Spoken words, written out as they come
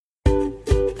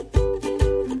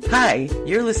Hi,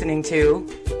 you're listening to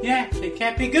Yeah, It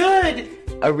Can't Be Good.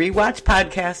 a rewatch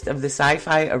podcast of the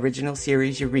sci-fi original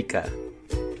series Eureka.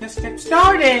 Let's get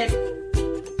started.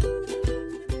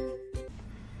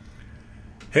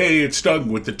 Hey, it's Doug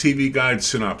with the TV Guide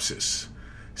synopsis.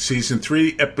 Season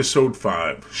 3, Episode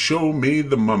 5, Show Me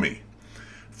the Mummy.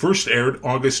 First aired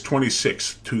August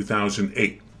 26,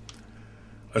 2008.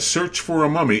 A search for a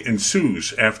mummy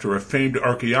ensues after a famed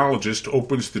archaeologist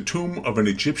opens the tomb of an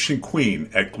Egyptian queen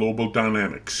at Global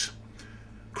Dynamics.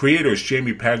 Creators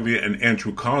Jamie Paglia and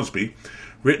Andrew Cosby,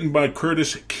 written by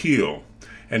Curtis Keel,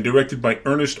 and directed by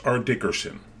Ernest R.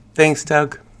 Dickerson. Thanks,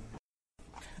 Doug.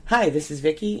 Hi, this is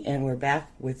Vicky, and we're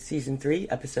back with Season 3,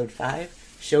 Episode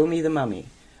 5, Show Me the Mummy.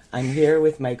 I'm here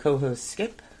with my co-host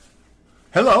Skip.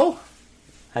 Hello.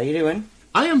 How you doing?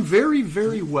 I am very,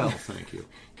 very well, thank you.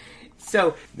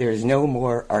 So, there's no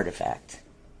more artifact.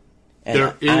 And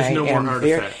There is no more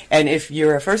artifact. And if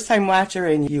you're a first-time watcher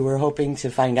and you were hoping to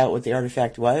find out what the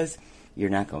artifact was, you're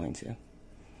not going to.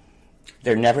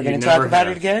 They're never going to talk about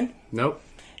it again. Nope.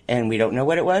 And we don't know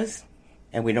what it was.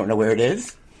 And we don't know where it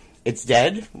is. It's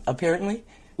dead, apparently.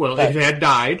 Well, But- it had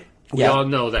died. We Yeah. all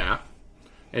know that.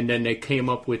 And then they came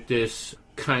up with this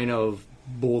kind of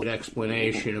bull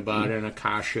explanation about an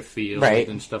Akasha field Right.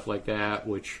 and stuff like that,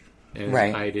 which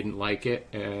Right. I didn't like it,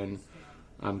 and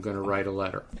I'm going to write a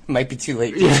letter. Might be too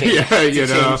late to change. Yeah, to you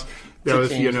know, change- there to was,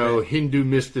 change that. Hindu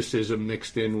mysticism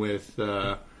mixed in with,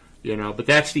 but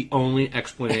that's the only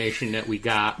explanation that we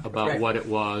got about Right. what it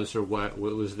was or what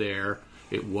was there.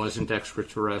 It wasn't Right,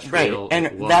 extraterrestrial. and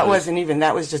It that wasn't even,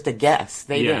 that was just a guess.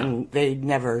 They Yeah. didn't, they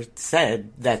never said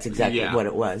that's exactly Yeah. what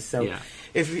it was. So Yeah.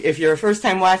 if you're a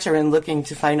first-time watcher and looking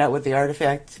to find out what the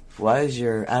artifact was,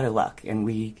 you're out of luck. And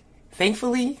we,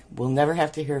 thankfully, will never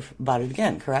have to hear about it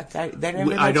again, correct? They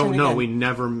never I don't mention it know. again. We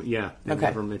never, they Okay.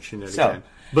 never mentioned it So- again.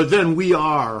 But then we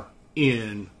are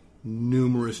in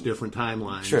numerous different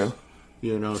timelines. True.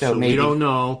 So maybe- we don't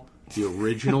know the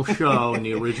original show and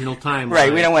the original timeline.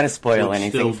 Right, we don't want to spoil would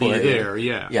anything still for be you. there,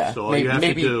 yeah. Yeah, So all you have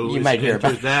maybe to do you is might hear enter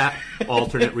about it. that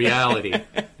alternate reality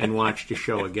and watch the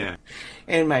show again.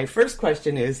 And my first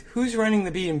question is, who's running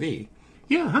the B&B?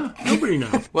 Yeah, huh? Nobody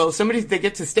knows. Well, they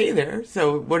get to stay there.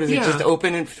 So what is it, Yeah. just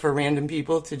open for random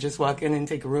people to just walk in and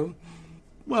take a room?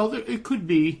 Well, it could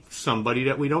be somebody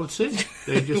that we don't see.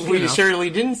 They just, We surely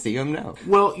didn't see him, no.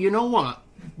 Well, you know what?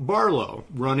 Barlow,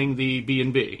 running the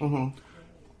B&B,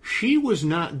 she was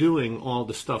not doing all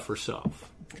the stuff herself.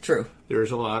 True. There's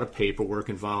a lot of paperwork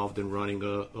involved in running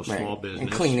a small Right. business.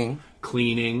 And cleaning.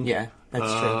 Cleaning. Yeah, that's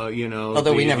true.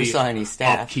 Although we never saw any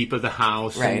staff. Upkeep of the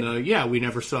house. Right. And, we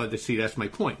never saw the... See, that's my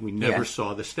point. We never Yeah.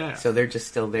 saw the staff. So they're just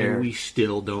still there And we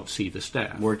still don't see the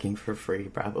staff. working for free,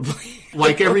 probably.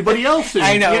 Like everybody else is.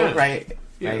 I know, yeah. right.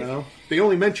 You right. know, they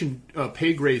only mentioned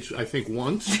pay grades, I think,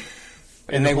 once.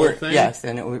 And the they whole were, thing? yes,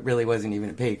 and it really wasn't even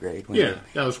a pay grade. When Yeah,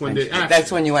 that was when they...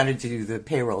 That's when you wanted to do the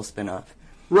payroll spinoff.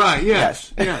 Right, yes.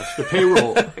 The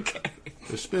payroll. Okay.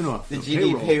 The spin-off. The the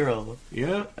GD payroll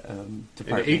Yeah.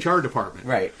 department. And the HR department.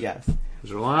 Right, yes.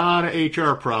 There's a lot of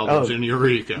HR problems Oh, in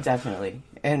Eureka. Definitely.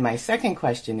 And my second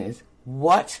question is,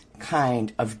 what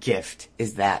kind of gift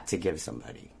is that to give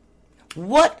somebody?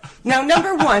 What? Now,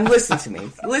 number one, listen to me.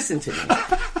 Listen to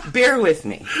me. Bear with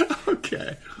me.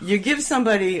 Okay. You give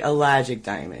somebody a logic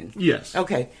diamond. Yes.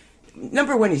 Okay.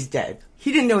 Number one, he's dead.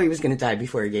 He didn't know he was going to die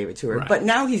before he gave it to her. Right. But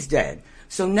now he's dead.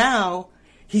 So now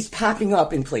he's popping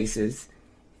up in places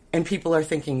and people are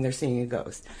thinking they're seeing a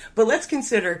ghost. But let's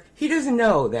consider he doesn't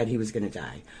know that he was going to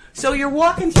die. So you're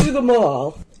walking through the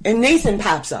mall and Nathan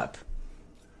pops up.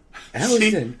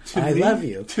 Allison, I love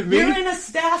you. To me? You're in a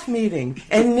staff meeting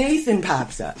and Nathan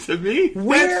pops up. To me?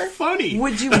 That's funny.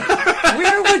 Where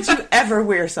would you ever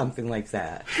wear something like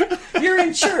that? You're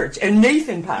in church and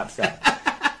Nathan pops up.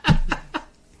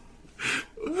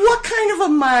 What kind of a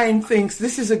mind thinks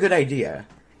this is a good idea?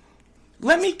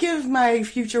 Let me give my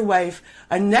future wife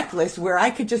a necklace where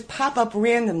I could just pop up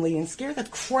randomly and scare the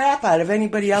crap out of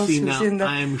anybody else See, who's now, in the...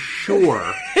 I'm sure,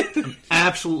 I'm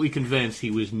absolutely convinced he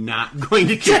was not going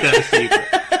to keep that a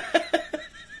secret.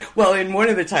 Well, in one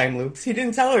of the time loops, he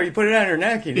didn't tell her. He put it on her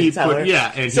neck. He didn't tell her.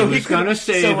 Yeah, and he was going to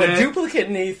say so that... a duplicate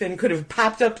Nathan could have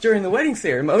popped up during the wedding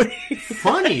ceremony.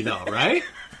 Funny, though, right?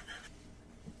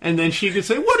 And then she could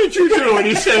say, what did you do? And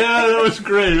he said, that was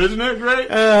great. Isn't that great?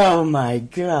 Oh, my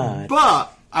God.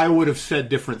 But I would have said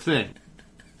different things.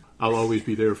 I'll always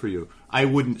be there for you. I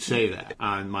wouldn't say that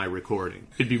on my recording.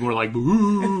 It'd be more like,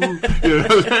 boo,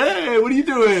 hey, what are you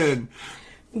doing?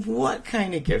 What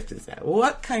kind of gift is that?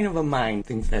 What kind of a mind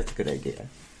thinks that's a good idea?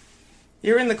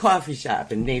 You're in the coffee shop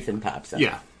and Nathan pops up.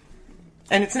 Yeah.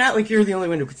 And it's not like you're the only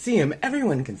one who could see him.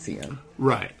 Everyone can see him.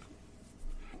 Right.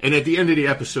 And at the end of the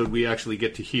episode, we actually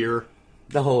get to hear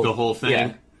The whole thing.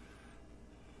 Yeah.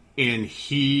 And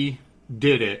he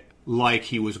did it like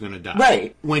he was going to die.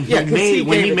 Right. When Yeah, 'cause he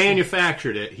when gave he it to-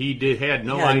 manufactured it, he had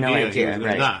no Had idea no he idea, was going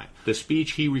right. to die. The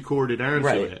speech he recorded onto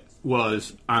Right. it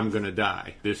was, "I'm going to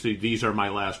die. These are my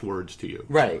last words to you."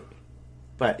 Right.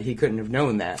 But he couldn't have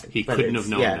known that. He But couldn't it's-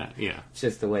 have known that, yeah. It's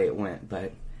just the way it went.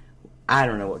 But I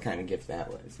don't know what kind of gift that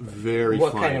was. Very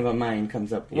What funny. kind of a mind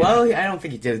comes up? Well, I don't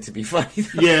think he did it to be funny.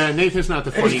 though. Yeah, Nathan's not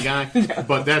the funny guy,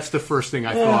 but that's the first thing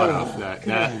I thought of.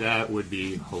 That would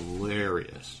be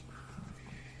hilarious.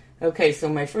 Okay, so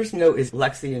my first note is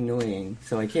Lexi annoying,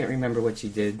 so I can't remember what she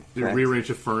did. The correct? rearrange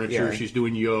of furniture. Yeah. She's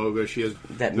doing yoga. She has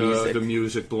That the music. the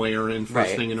music blaring first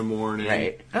Right. thing in the morning.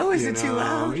 Right. Oh, is it too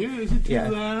loud? Yeah, is it too Yeah.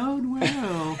 loud?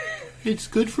 Well, it's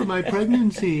good for my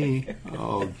pregnancy.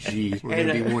 Oh, geez, we're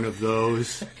gonna And, be one of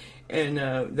those. And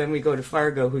then we go to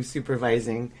Fargo, who's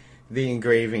supervising the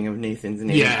engraving of Nathan's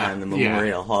name Yeah, on the yeah.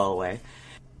 memorial hallway.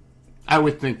 I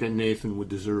would think that Nathan would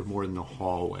deserve more than the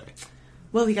hallway.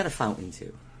 Well, he got a fountain,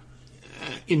 too.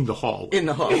 In the hallway. In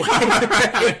the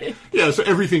hallway. Yeah, so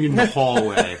everything in the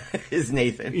hallway. is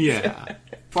Nathan. Yeah.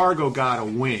 Fargo got a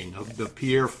wing of the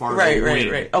Pierre Fargo Right,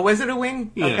 wing. right. Oh, was it a wing?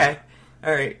 Yeah. Okay.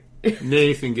 All right.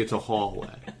 Nathan gets a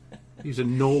hallway. He's a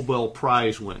Nobel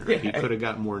Prize winner. He Yeah. could have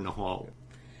got more in the hallway.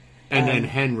 And then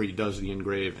Henry does the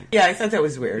engraving. Yeah, I thought that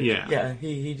was weird. Yeah. Yeah,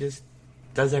 he just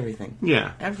does everything.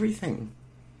 Yeah. Everything.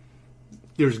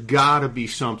 There's got to be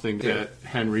something that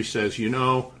Henry says,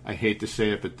 I hate to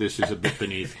say it, but this is a bit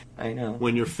beneath. I know.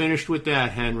 When you're finished with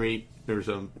that, Henry, there's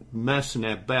a mess in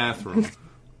that bathroom.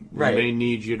 Right. We may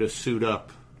need you to suit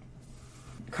up.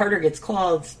 Carter gets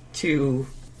called to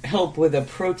help with a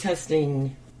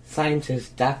protesting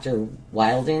scientist, Dr.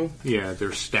 Wilding. Yeah,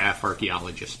 their staff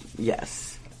archaeologist.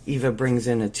 Yes. Eva brings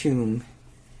in a tomb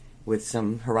with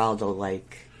some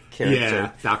Geraldo-like character.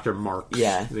 Yeah, Dr. Marks.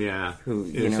 Yeah. Yeah. Who,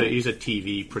 He's a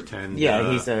TV pretend.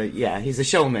 He's a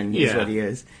showman, is Yeah. what he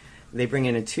is. They bring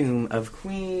in a tomb of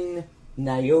Queen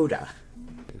Nyota.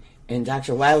 And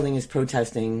Dr. Wilding is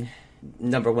protesting,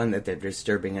 number one, that they're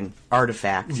disturbing an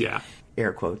artifact. Yeah.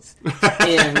 Air quotes.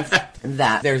 And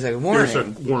that there's a warning. There's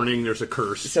a warning, there's a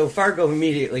curse. So Fargo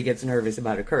immediately gets nervous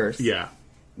about a curse. Yeah.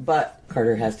 But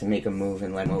Carter has to make a move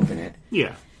and let him open it.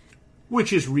 Yeah.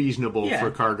 Which is reasonable Yeah. for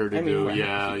Carter to I mean, do. right.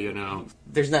 Yeah,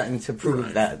 There's nothing to prove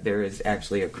Right. that there is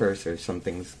actually a curse or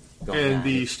something's going on. And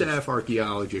the It's staff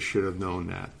archaeologist should have known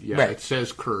that. Yeah, Right. it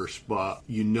says curse, but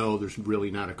there's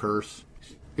really not a curse.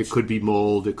 It could be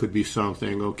mold, it could be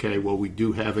something. Okay, well, we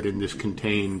do have it in this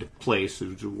contained place,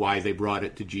 which is why they brought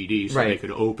it to GD, so they Right.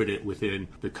 could open it within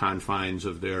the confines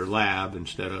of their lab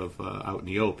instead of out in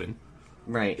the open.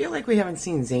 Right. I feel like we haven't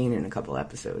seen Zane in a couple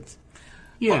episodes.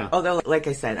 Yeah. Although, like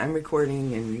I said, I'm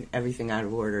recording and everything out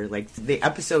of order. Like, the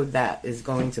episode that is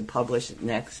going to publish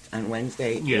next on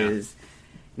Wednesday Yeah. is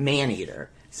Man-Eater.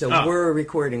 So Oh. we're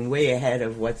recording way ahead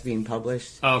of what's being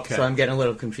published. Okay. So I'm getting a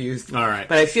little confused. All right.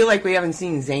 But I feel like we haven't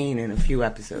seen Zane in a few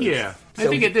episodes. Yeah. I So-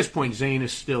 think at this point, Zane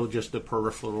is still just a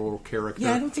peripheral character.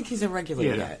 Yeah, I don't think he's a regular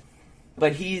Yeah. yet.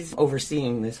 But he's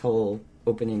overseeing this whole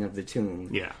opening of the tomb.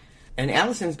 Yeah. And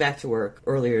Allison's back to work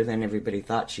earlier than everybody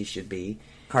thought she should be.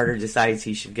 Carter decides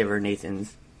he should give her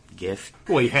Nathan's gift,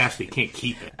 Well, he has to. He can't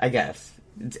keep it. I guess.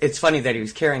 It's funny that he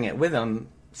was carrying it with him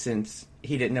since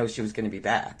he didn't know she was going to be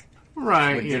back.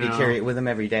 Right. Did he carry it with him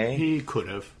every day? He could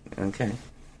have. Okay.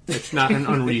 It's not an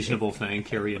unreasonable thing,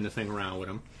 carrying the thing around with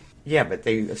him. Yeah, but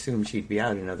they assumed she'd be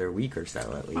out another week or so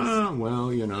at least.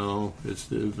 Well, it's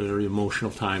a very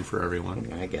emotional time for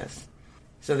everyone. I guess.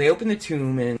 So they open the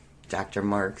tomb and Dr.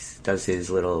 Marks does his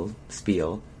little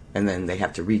spiel. And then they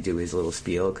have to redo his little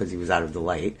spiel because he was out of the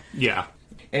light. Yeah.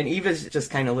 And Eva's just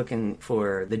kind of looking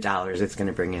for the dollars it's going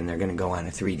to bring in. They're going to go on a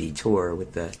 3D tour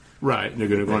with the... Right. They're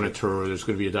going to go on a tour. There's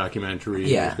going to be a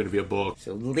documentary. Yeah. There's going to be a book.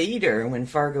 So later, when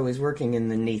Fargo is working in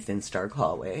the Nathan Stark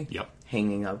hallway, Yep.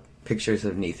 hanging up pictures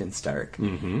of Nathan Stark,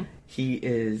 he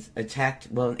is attacked.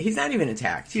 Well, he's not even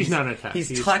attacked. He's not attacked.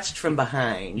 He's touched from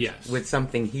behind Yes. with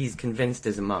something he's convinced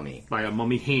is a mummy. By a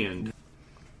mummy hand.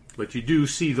 But you do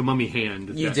see the mummy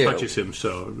hand You that do. touches him,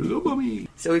 so... Oh, mummy.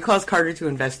 So he calls Carter to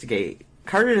investigate.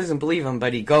 Carter doesn't believe him,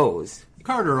 but he goes.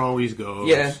 Carter always goes.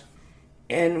 Yeah.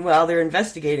 And while they're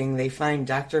investigating, they find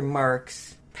Dr.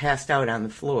 Marks passed out on the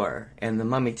floor, and the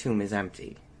mummy tomb is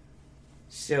empty.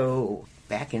 So,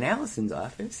 back in Allison's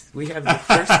office, we have the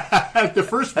first The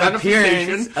first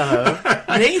appearance manifestation.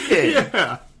 of Nathan.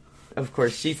 Yeah. Of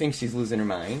course, she thinks she's losing her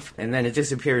mind, and then it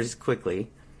disappears quickly.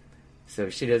 So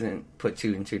she doesn't put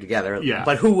two and two together. Yeah.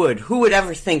 But who would? Who would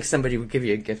ever think somebody would give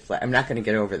you a gift? I'm not going to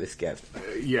get over this gift.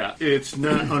 Yeah, it's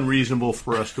not unreasonable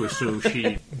for us to assume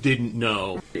she didn't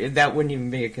know. That wouldn't even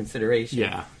be a consideration.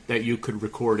 Yeah, that you could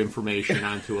record information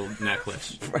onto a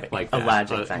necklace Right, like a that.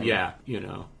 logic thing. Yeah,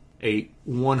 a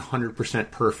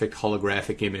 100% perfect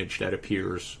holographic image that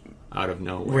appears out of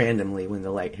nowhere. Randomly when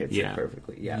the light hits Yeah, it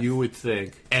perfectly. Yeah. You would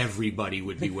think everybody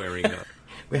would be wearing that.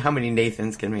 How many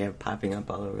Nathans can we have popping up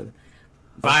all over?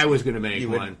 If I was going to make You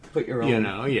would one, put your own-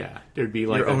 there'd be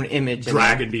like your own image in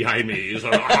dragon behind me. It's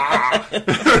like,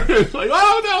 it's like,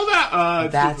 oh no,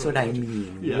 that. That's what I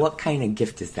mean. Yeah. What kind of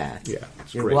gift is that? Yeah,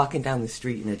 it's You're great. walking down the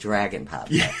street and a dragon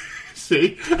pops up.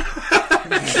 See?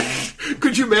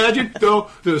 Could you imagine, though,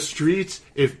 the streets,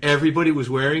 if everybody was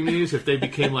wearing these, if they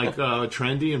became, like,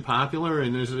 trendy and popular,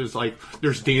 and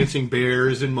there's dancing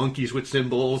bears and monkeys with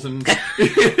cymbals and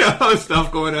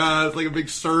stuff going on. It's like a big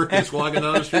circus walking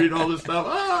down the street and all this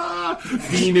stuff.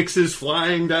 Phoenixes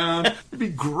flying down. It'd be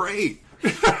great.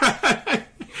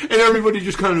 And everybody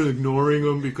just kind of ignoring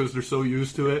them because they're so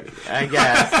used to it. I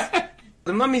guess.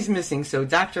 The mummy's missing, so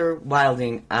Dr.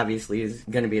 Wilding obviously is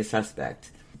going to be a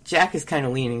suspect. Jack is kind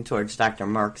of leaning towards Dr.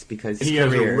 Marks because his He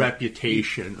has career. a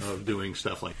reputation of doing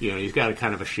stuff like, he's got a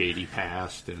kind of a shady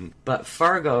past. But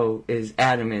Fargo is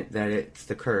adamant that it's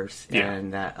the curse Yeah.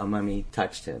 and that a mummy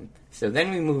touched him. So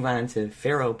then we move on to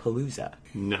Pharaohpalooza.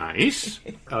 Nice.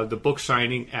 The book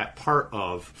signing at part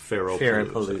of Pharaohpalooza.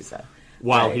 Pharaohpalooza.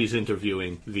 While Right. he's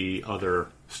interviewing the other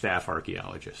staff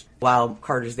archaeologist. While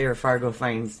Carter's there, Fargo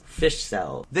finds fish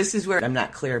cell. This is where I'm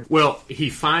not clear. Well, he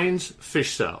finds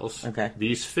fish cells. Okay.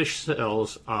 These fish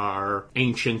cells are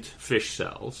ancient fish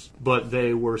cells, but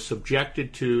they were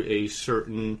subjected to a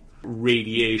certain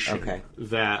radiation Okay.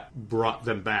 that brought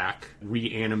them back,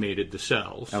 reanimated the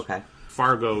cells. Okay.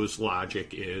 Fargo's logic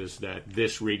is that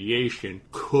this radiation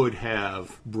could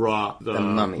have brought the,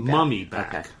 mummy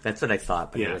back. back. Okay. That's what I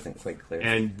thought, but Yeah. it wasn't quite clear.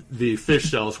 And the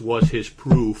fish cells was his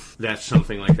proof that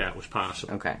something like that was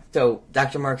possible. Okay. So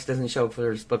Dr. Marks doesn't show up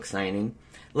for his book signing.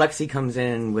 Lexi comes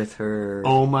in with her...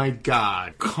 Oh my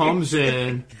God. Comes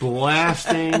in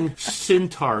blasting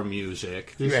sitar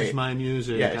music. This Right. is my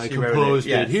music. Yeah, I she wrote composed it,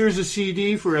 yes. Here's a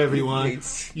CD for everyone.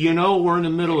 Right. We're in the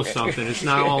middle of something. It's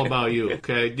not all about you,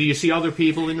 okay? Do you see other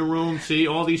people in the room? See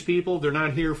all these people? They're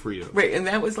not here for you. Right, and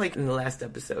that was like in the last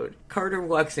episode. Carter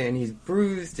walks in, he's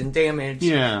bruised and damaged.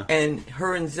 Yeah. And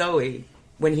her and Zoe,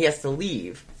 when he has to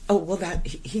leave... Oh, well,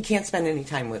 he can't spend any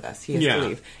time with us. He has Yeah. to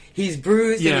leave. He's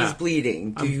bruised Yeah. and he's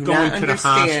bleeding. Do I'm you going not to the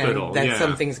understand hospital, that yeah.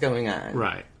 something's going on?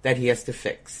 Right. That he has to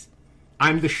fix.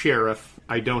 I'm the sheriff.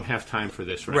 I don't have time for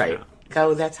this right now.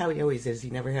 Oh, that's how he always is. He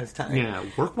never has time. Yeah,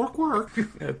 work.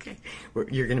 Okay.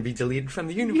 You're going to be deleted from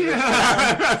the universe.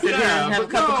 Yeah, Sit here and have a but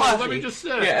cup of no, coffee. let me just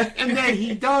say. Yeah. And then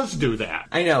he does do that.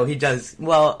 I know, he does.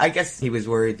 Well, I guess he was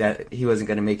worried that he wasn't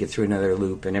going to make it through another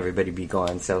loop and everybody be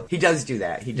gone. So he does do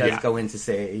that. He does Yeah. go in to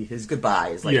say his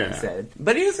goodbyes, like Yeah. he said.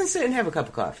 But he doesn't sit and have a cup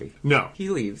of coffee. No. He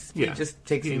leaves. Yeah. He just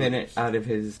takes He a minute leaves. out of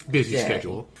his Busy day.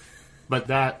 schedule. But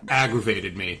that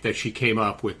aggravated me, that she came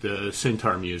up with the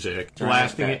sitar music,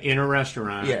 blasting it in a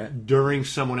restaurant Yeah. during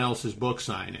someone else's book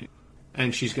signing.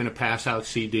 And she's going to pass out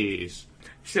CDs.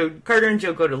 So Carter and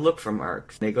Joe go to look for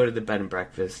Marks. They go to the bed and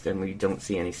breakfast, and we don't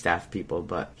see any staff people,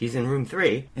 but he's in room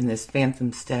 3. And this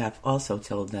phantom staff also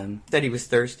told them that he was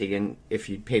thirsty, and if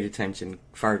you paid attention,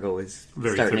 Fargo was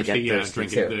Very starting thirsty, to get thirsty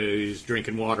drinking, too. he's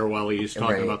drinking water while he's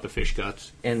talking Right. about the fish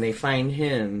guts. And they find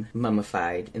him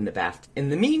mummified in the bath. In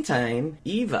the meantime,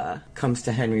 Eva comes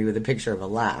to Henry with a picture of a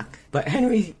lock. But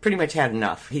Henry pretty much had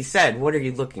enough. He said, "What are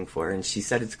you looking for?" And she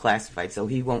said it's classified, so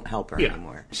he won't help her Yeah.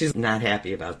 anymore. She's not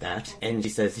happy about that. And she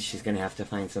says she's going to have to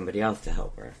find somebody else to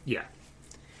help her. Yeah.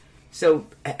 So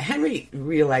Henry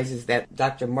realizes that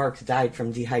Dr. Marks died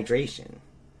from dehydration.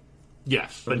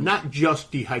 Yes, but not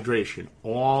just dehydration.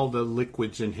 All the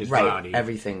liquids in his Right. body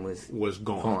Everything was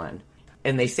gone. gone.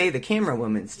 And they say the camera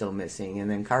woman's still missing, and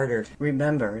then Carter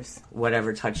remembers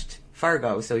whatever touched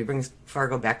Fargo, so he brings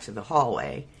Fargo back to the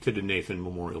hallway, To the Nathan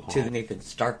Memorial Hall. to the Nathan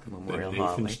Stark The Memorial Nathan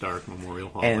Hallway. Stark Memorial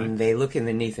Hall. And they look in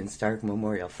the Nathan Stark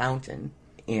Memorial Fountain,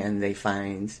 and they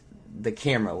find the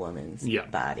camera woman's Yeah.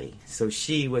 body. So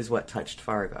she was what touched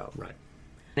Fargo. Right.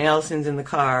 And Allison's in the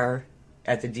car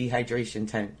at the dehydration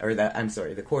tent, or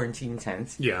the quarantine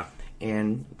tent. Yeah.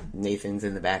 And Nathan's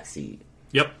in the back seat.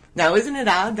 Yep. Now, isn't it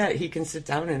odd that he can sit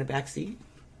down in a back seat?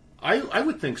 I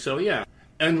would think so, yeah.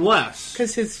 Unless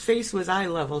Because his face was eye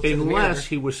level to the mirror. unless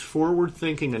he was forward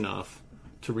thinking enough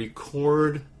to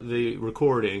record the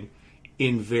recording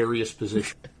in various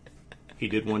positions. He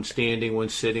did one standing, one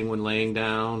sitting, one laying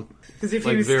down. Because if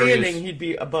Like he was various- standing, he'd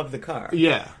be above the car.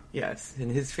 Yeah. Yes,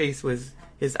 and his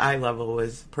eye level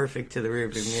was perfect to the rear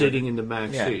view mirror. Sitting in the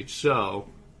back Yeah. seat. So,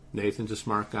 Nathan's a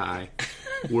smart guy.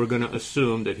 We're going to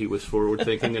assume that he was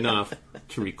forward-thinking enough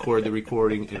to record the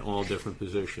recording in all different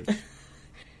positions.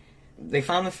 They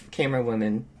found the camera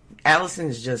woman.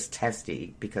 Allison's just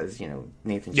testy because,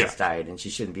 Nathan just Yeah. died and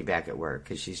she shouldn't be back at work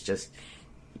because she's just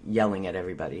yelling at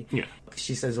everybody. Yeah.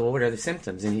 She says, well, what are the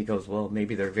symptoms? And he goes, well,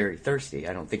 maybe they're very thirsty.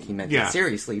 I don't think he meant Yeah. it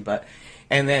seriously, but...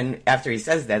 And then after he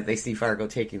says that, they see Fargo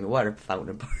taking the water fountain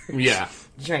apart. Yeah.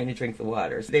 Trying to drink the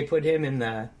water. So they put him in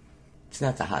the... It's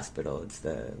not the hospital. It's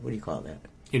the... What do you call that?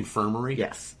 Infirmary?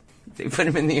 Yes. They put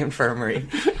him in the infirmary.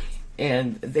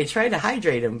 And they try to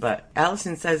hydrate him, but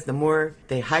Allison says the more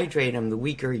they hydrate him, the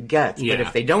weaker he gets. Yeah. But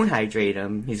if they don't hydrate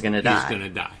him, he's going to die. He's going to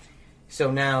die. So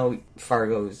now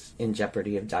Fargo's in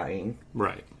jeopardy of dying.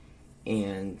 Right.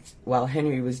 And while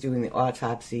Henry was doing the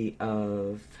autopsy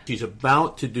of... He's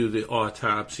about to do the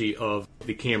autopsy of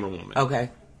the camera woman. Okay.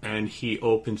 And he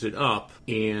opens it up,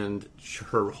 and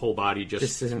her whole body just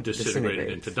disintegrated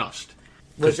Disintegrates. into dust.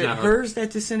 Was 'Cause it now- hers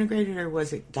that disintegrated, or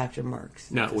was it Dr.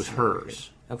 Marks? No, it was hers.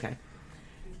 Okay.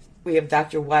 We have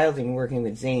Dr. Wilding working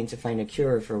with Zane to find a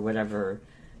cure for whatever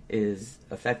is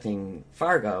affecting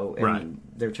Fargo, and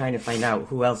Right. they're trying to find out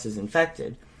who else is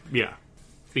infected. Yeah.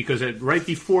 Because right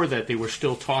before that, they were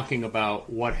still talking about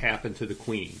what happened to the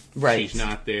Queen. Right. She's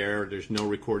not there. There's no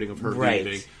recording of her Right.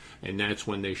 leaving. And that's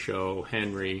when they show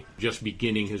Henry just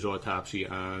beginning his autopsy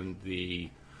on the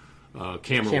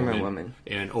camera woman.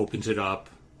 and opens it up.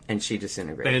 And she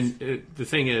disintegrates. And the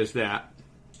thing is that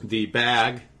the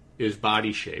bag is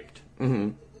body-shaped. Mm-hmm.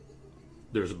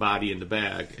 There's a body in the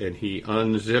bag, and he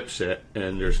unzips it,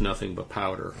 and there's nothing but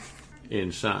powder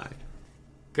inside.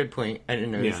 Good point. I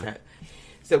didn't notice Yeah. that.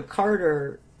 So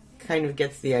Carter kind of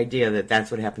gets the idea that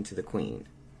that's what happened to the Queen.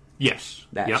 Yes.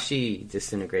 That Yep. she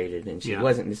disintegrated and she Yeah.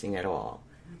 wasn't missing at all.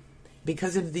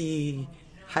 Because of the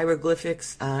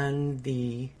hieroglyphics on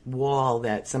the wall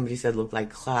that somebody said looked like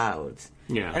clouds.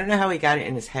 Yeah. I don't know how he got it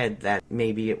in his head that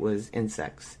maybe it was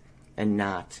insects and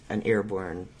not an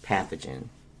airborne pathogen.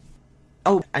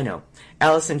 Oh, I know.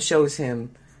 Allison shows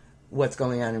him what's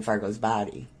going on in Fargo's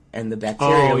body. And the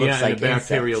bacteria Oh, looks yeah, like and the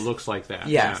bacteria insects. looks like that.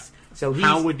 Yes. Yeah. So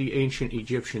How would the ancient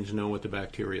Egyptians know what the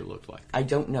bacteria looked like? I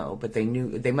don't know, but they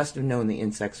knew. They must have known the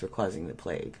insects were causing the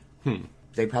plague.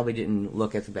 They probably didn't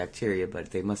look at the bacteria,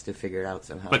 but they must have figured out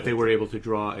somehow. But they were able to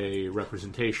draw a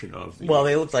representation of the... Well,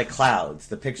 they looked like clouds,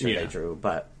 the picture Yeah. they drew,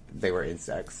 but they were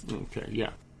insects. Okay,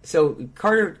 yeah. So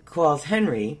Carter calls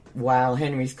Henry while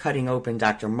Henry's cutting open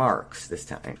Dr. Marks this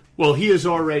time. Well, he has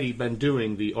already been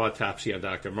doing the autopsy on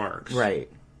Dr. Marks. Right.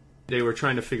 They were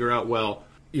trying to figure out, well,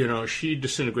 she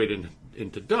disintegrated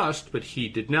into dust, but he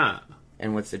did not.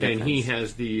 And what's the difference? And he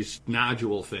has these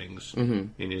nodule things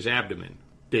in his abdomen.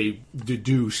 They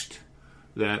deduced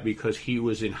that because he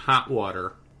was in hot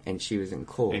water And she was in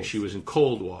cold. and she was in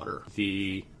cold water,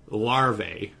 the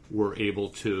larvae were able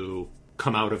to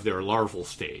come out of their larval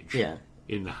stage Yeah.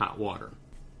 in the hot water.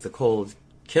 The cold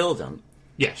killed him.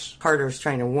 Yes. Carter's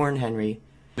trying to warn Henry.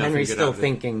 Nothing Henry's good still out of it.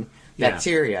 thinking Yeah.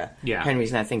 bacteria. Yeah.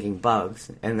 Henry's not thinking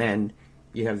bugs. And then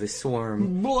you have this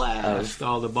swarm. Blast!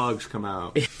 All the bugs come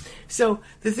out. So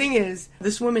the thing is,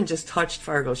 this woman just touched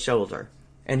Fargo's shoulder,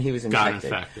 and he was Got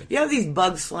infected. infected. You have these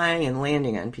bugs flying and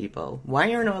landing on people.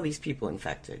 Why aren't all these people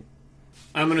infected?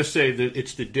 I'm going to say that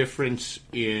it's the difference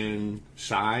in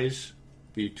size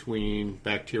between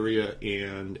bacteria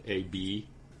and a bee.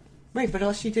 Right, but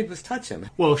all she did was touch him.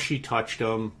 Well, she touched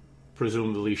him.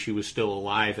 Presumably she was still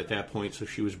alive at that point, so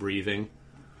she was breathing.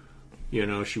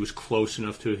 She was close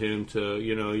enough to him to,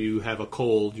 you have a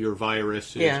cold, your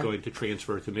virus is Yeah. going to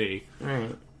transfer to me.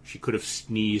 Right, She could have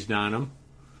sneezed on him.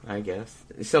 I guess.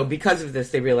 So because of this,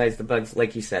 they realized the bugs,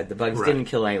 like you said, the bugs Right. didn't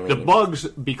kill Eileen. The bugs,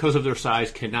 because of their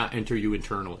size, cannot enter you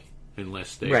internally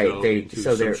unless they Right, go they- into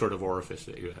so some they're- sort of orifice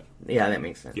that you have. Yeah, that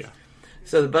makes sense. Yeah.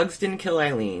 So the bugs didn't kill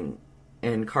Eileen,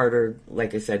 and Carter,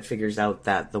 like I said, figures out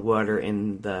that the water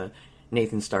in the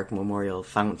Nathan Stark Memorial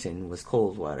fountain was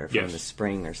cold water from Yes. the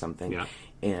spring or something. Yeah.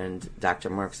 And Dr.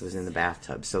 Marks was in the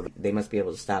bathtub, so they must be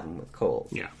able to stop him with cold.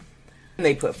 Yeah. And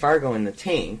they put Fargo in the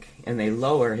tank, and they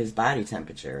lower his body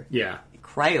temperature. Yeah.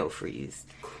 Cryo-freeze,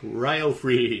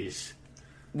 Cryo-freeze.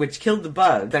 which killed the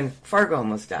bug. Then Fargo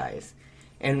almost dies.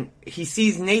 And he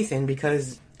sees Nathan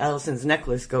because Allison's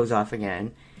necklace goes off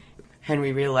again.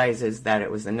 Henry realizes that it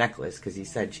was the necklace because he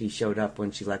said she showed up when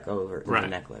she let go of her Right. the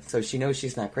necklace. So she knows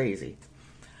she's not crazy.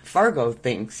 Fargo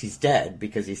thinks he's dead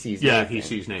because he sees Yeah, Nathan. he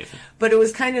sees Nathan. But it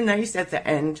was kind of nice at the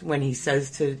end when he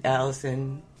says to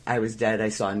Allison, I was dead, I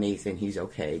saw Nathan, he's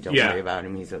okay, don't Yeah. worry about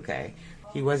him, he's okay.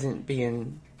 He wasn't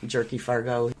being jerky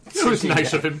Fargo. It was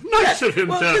nice of him. Nice of him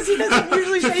well, 'cause he doesn't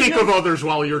usually to say think nice. of others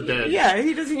while you're dead. Yeah,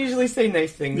 he doesn't usually say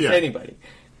nice things to anybody.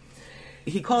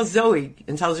 He calls Zoe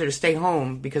and tells her to stay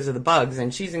home because of the bugs,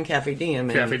 and she's in Cafe Diem.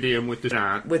 Cafe Diem with the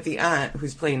aunt. With the aunt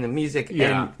who's playing the music,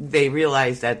 Yeah. and they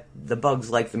realize that the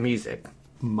bugs like the music.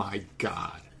 My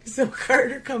God. So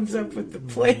Carter comes up with the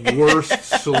plan. Worst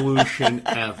solution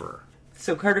ever.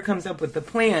 So Carter comes up with the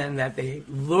plan that they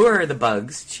lure the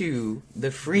bugs to the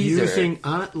freezer. Using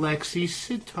Aunt Lexi's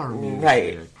sitar music.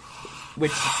 Right.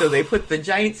 So they put the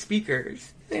giant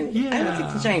speakers. And I don't Yeah.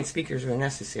 think the giant speakers were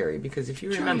necessary because if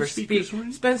you remember, speakers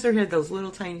weren't- Spencer had those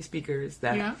little tiny speakers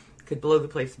that could blow the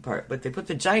place apart. But they put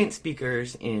the giant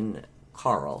speakers in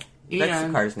Carl. That's the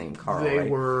And car's name, Carl. They right?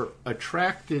 were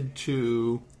attracted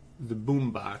to the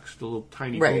boombox, the little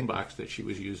tiny Right. boombox that she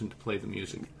was using to play the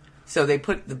music. So they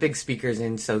put the big speakers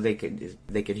in so they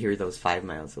could hear those 5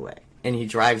 miles away. And he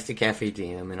drives to Cafe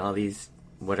Diem, and all these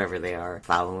whatever they are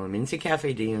follow him into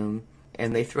Cafe Diem,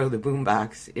 and they throw the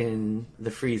boombox in the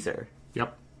freezer.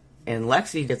 Yep. And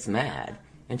Lexi gets mad,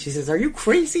 and she says, "Are you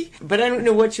crazy?" But I don't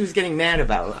know what she was getting mad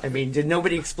about. I mean, did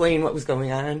nobody explain what was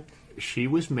going on? She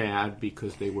was mad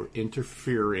because they were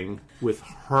interfering with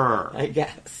her I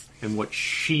guess. and what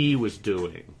she was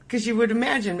doing. Because you would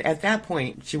imagine at that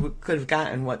point she could have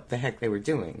gotten what the heck they were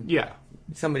doing. Yeah.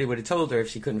 Somebody would have told her if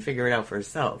she couldn't figure it out for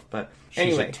herself. But She's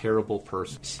anyway, a terrible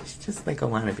person. she's just like a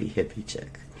wannabe hippie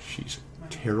chick. She's a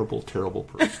terrible, terrible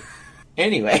person.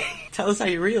 Anyway, tell us how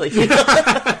you really feel.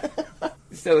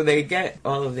 So they get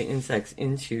all of the insects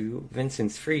into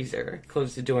Vincent's freezer,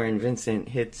 close the door, and Vincent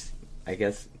hits, I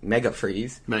guess, mega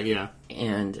freeze. Yeah.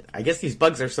 And I guess these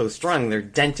bugs are so strong, they're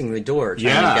denting the door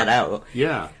trying to get out.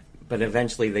 Yeah. But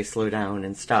eventually they slow down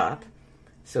and stop.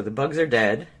 So the bugs are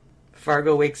dead.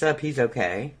 Fargo wakes up, he's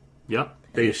okay. Yep.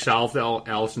 They solved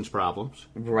Allison's problems.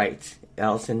 Right.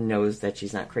 Allison knows that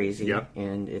she's not crazy, Yep.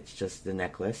 and it's just the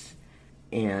necklace.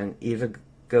 And Eva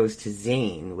goes to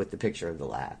Zane with the picture of the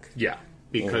lock. Yeah.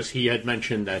 Because he had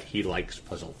mentioned that he likes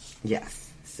puzzles.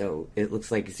 Yes. So it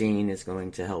looks like Zane is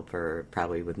going to help her,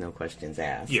 probably with no questions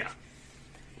asked. Yeah.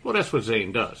 Well, that's what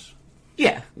Zane does.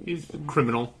 Yeah. He's a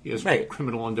criminal. He has Right.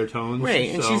 criminal undertones.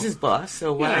 Right, and so- she's his boss,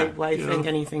 so why you think know,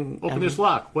 anything... Open this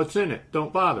lock. What's in it?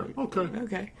 Don't bother. Okay.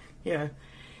 Okay, yeah.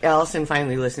 Allison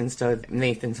finally listens to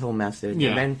Nathan's whole message. Yeah.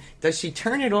 And then, does she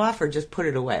turn it off or just put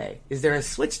it away? Is there a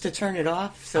switch to turn it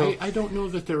off? So I don't know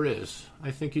that there is.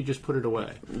 I think you just put it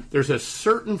away. There's a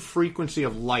certain frequency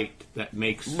of light that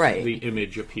makes Right. the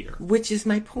image appear. Which is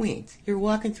my point. You're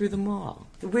walking through the mall.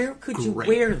 Where could you Great.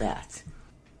 wear that?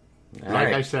 All Like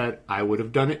right. I said, I would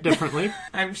have done it differently,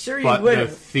 I'm sure you but would the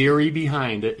have. theory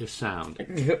behind it is sound.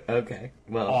 Okay,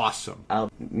 well, Awesome. I'll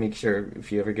make sure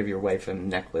if you ever give your wife a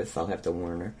necklace, I'll have to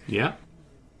warn her. Yeah.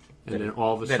 And then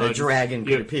all of a that a sudden, dragon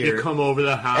could appear. You come over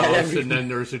the house, and then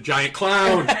there's a giant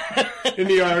clown in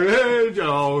the yard. Hey,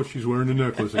 oh, she's wearing a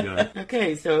necklace again.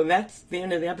 Okay, so that's the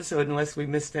end of the episode, unless we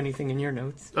missed anything in your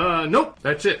notes. Nope,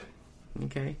 that's it.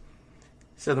 Okay.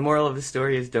 So the moral of the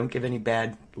story is don't give any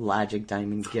bad Logic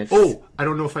Diamond gifts. Oh, I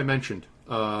don't know if I mentioned.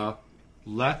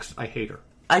 Lex, I hate her.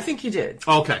 I think you did.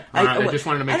 Okay, all right. I just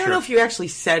wanted to make I don't sure. know if you actually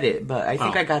said it, but I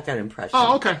think Oh. I got that impression.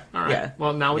 Oh, okay. All right. Yeah.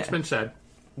 Well, now it's Yeah. been said.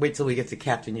 Wait till we get to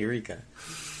Captain Eureka.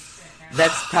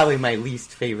 That's probably my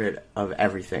least favorite of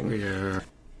everything. Yeah.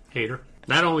 Hate her.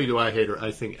 Not only do I hate her,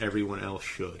 I think everyone else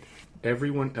should.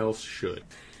 Everyone else should.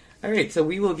 All right, so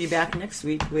we will be back next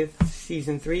week with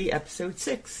Season 3, Episode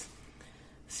 6.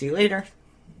 See you later.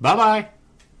 Bye-bye.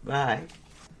 Bye.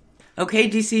 Okay,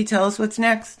 DC, tell us what's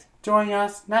next. Join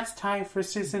us next time for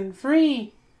Season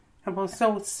 3,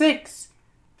 Episode 6,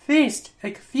 Feast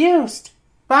and Confused.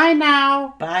 Bye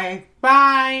now. Bye.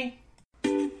 Bye.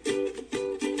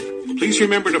 Please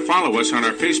remember to follow us on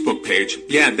our Facebook page.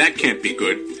 Yeah, that can't be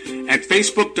good. At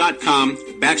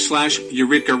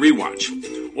facebook.com/Eureka Rewatch.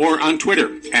 Or on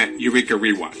Twitter at Eureka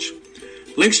Rewatch.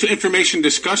 Links to information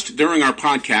discussed during our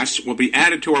podcasts will be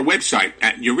added to our website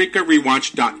at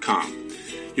eurekarewatch.com.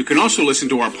 You can also listen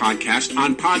to our podcast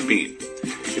on Podbean.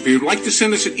 If you'd like to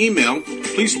send us an email,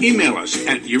 please email us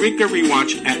at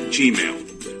eurekarewatch@gmail.com.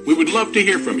 We would love to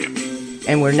hear from you.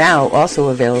 And we're now also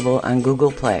available on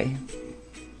Google Play.